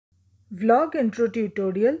Vlog Intro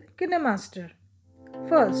Tutorial Kinemaster.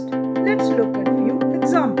 First, let's look at few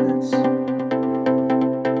examples.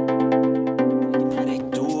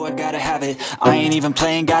 I gotta have it. I ain't even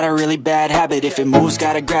playing, got a really bad habit. If it moves,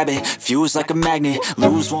 gotta grab it. Fuse like a magnet,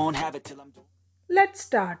 lose, won't have it till I'm done. Let's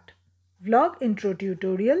start. Vlog Intro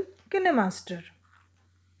Tutorial Kinemaster.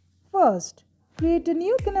 First, create a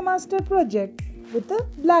new Kinemaster project with a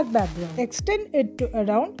black background. Extend it to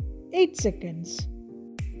around 8 seconds.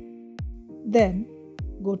 Then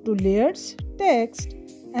go to Layers, Text,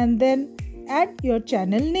 and then add your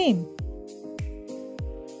channel name.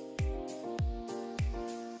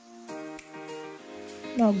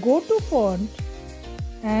 Now go to Font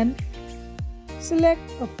and select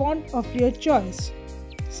a font of your choice,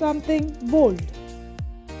 something bold.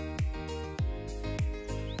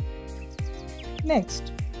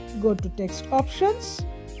 Next, go to Text Options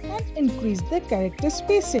and increase the character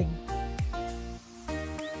spacing.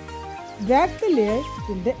 Drag the layer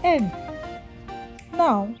till the end.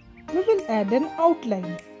 Now, we will add an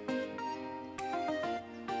outline.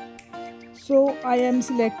 So, I am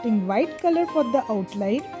selecting white color for the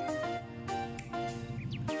outline.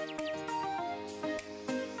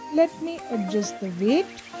 Let me adjust the weight.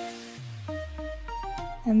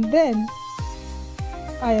 And then,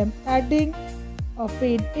 I am adding a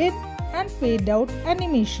fade in and fade out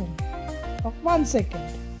animation of 1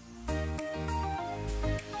 second.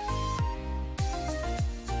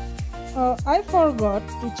 I forgot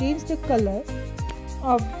to change the color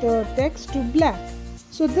of the text to black,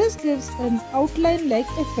 so this gives an outline-like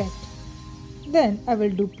effect. Then I will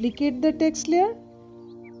duplicate the text layer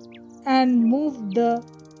and move the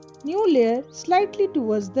new layer slightly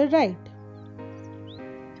towards the right.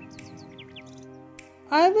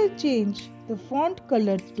 I will change the font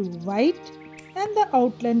color to white and the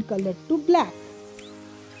outline color to black.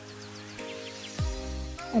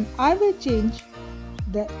 And I will change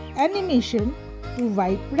the animation to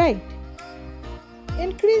wipe right.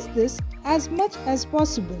 Increase this as much as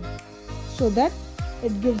possible so that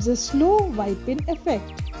it gives a slow wiping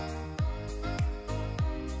effect.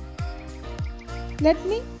 Let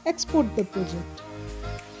me export the project.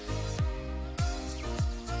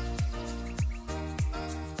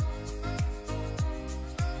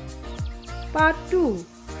 Part 2.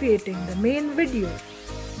 Creating the main video.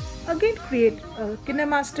 Again create a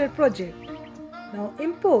Kinemaster project. Now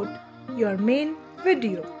import your main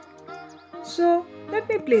video. So let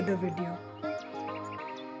me play the video.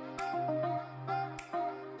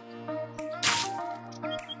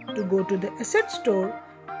 To go to the Asset Store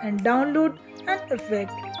and download an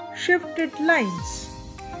effect, Shifted Lines.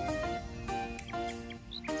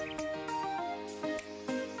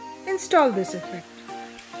 Install this effect.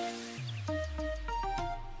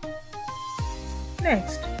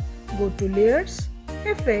 Next, go to Layers,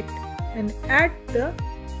 Effect, and add the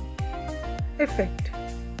effect.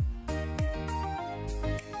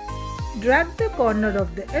 Drag the corner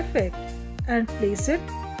of the effect and place it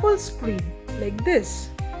full screen like this.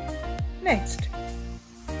 Next,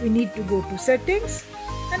 we need to go to Settings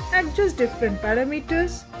and adjust different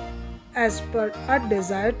parameters as per our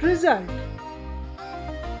desired result.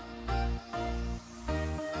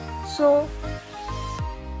 So,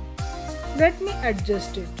 let me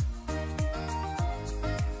adjust it.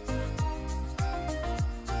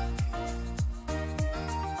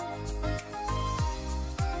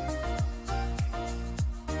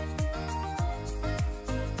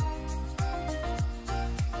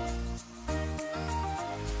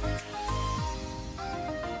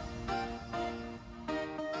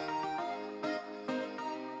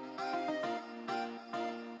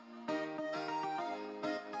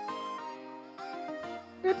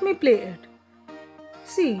 Let me play it.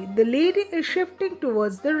 See, the lady is shifting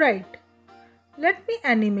towards the right. Let me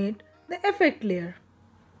animate the effect layer.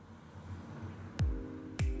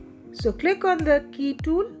 So click on the key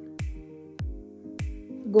tool,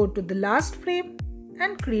 go to the last frame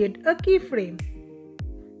and create a keyframe.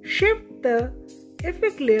 Shift the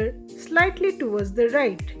effect layer slightly towards the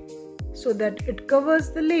right so that it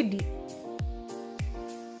covers the lady.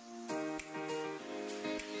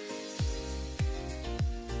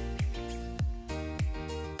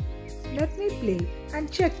 Let me play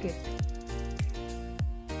and check it.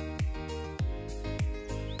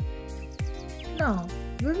 Now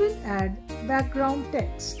we will add background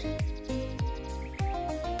text.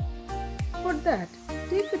 For that,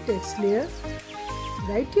 take a text layer,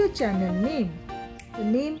 write your channel name, the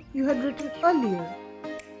name you had written earlier,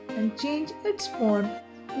 and change its font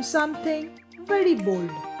to something very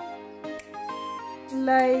bold.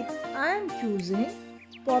 Like I am choosing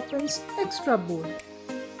Poppins Extra Bold.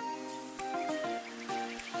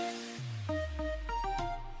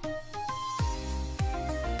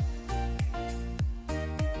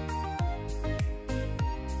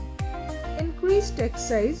 increase text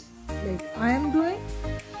size like I am doing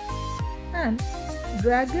and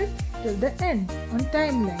drag it till the end on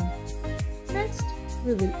timeline. Next,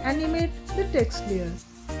 we will animate the text layer.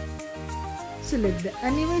 Select the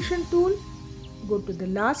animation tool, go to the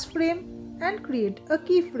last frame and create a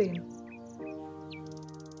keyframe.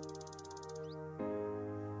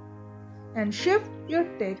 And shift your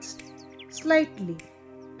text slightly.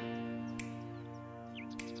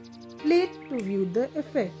 Play it to view the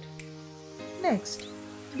effect. Next,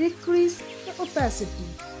 decrease the opacity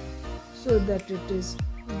so that it is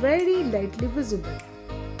very lightly visible.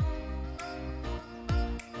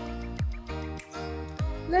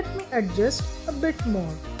 Let me adjust a bit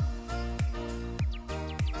more.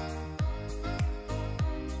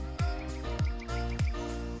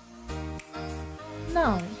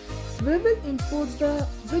 Now, we will import the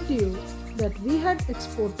video that we had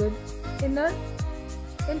exported in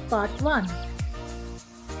part 1.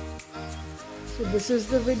 So this is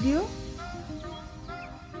the video.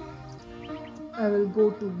 I will go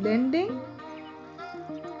to blending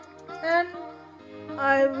and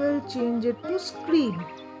I will change it to screen.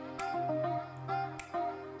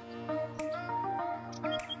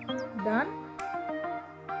 Done.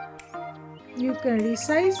 You can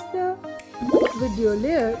resize the video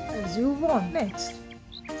layer as you want. Next,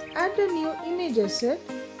 add a new image asset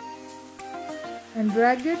and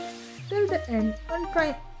drag it till the end on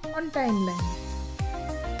timeline.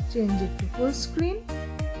 Change it to full screen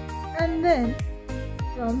and then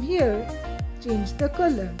from here change the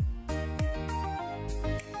color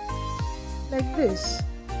like this.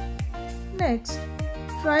 Next,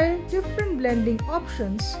 try different blending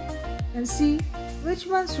options and see which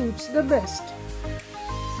one suits the best.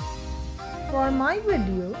 For my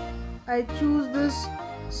video, I choose this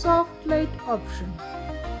soft light option.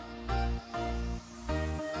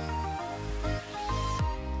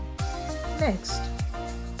 Next,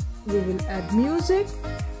 we will add music.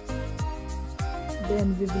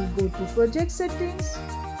 Then we will go to project settings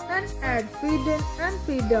and add fade in and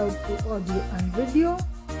fade out to audio and video.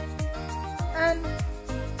 And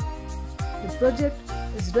the project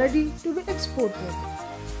is ready to be exported.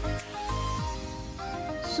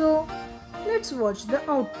 So, let's watch the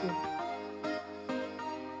output.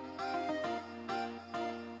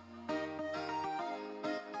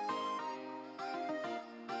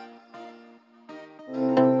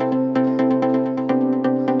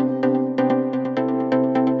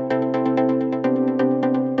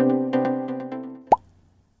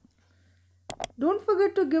 Don't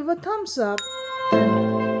forget to give a thumbs up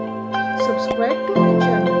and subscribe to my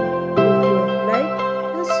channel if you have liked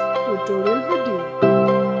this tutorial video.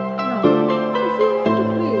 Now, if you want to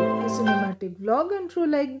create a cinematic vlog intro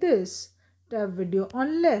like this, tap video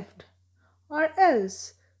on left, or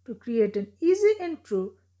else to create an easy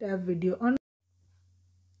intro, tap video on.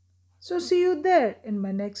 So see you there in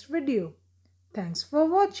my next video. Thanks for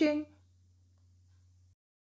watching.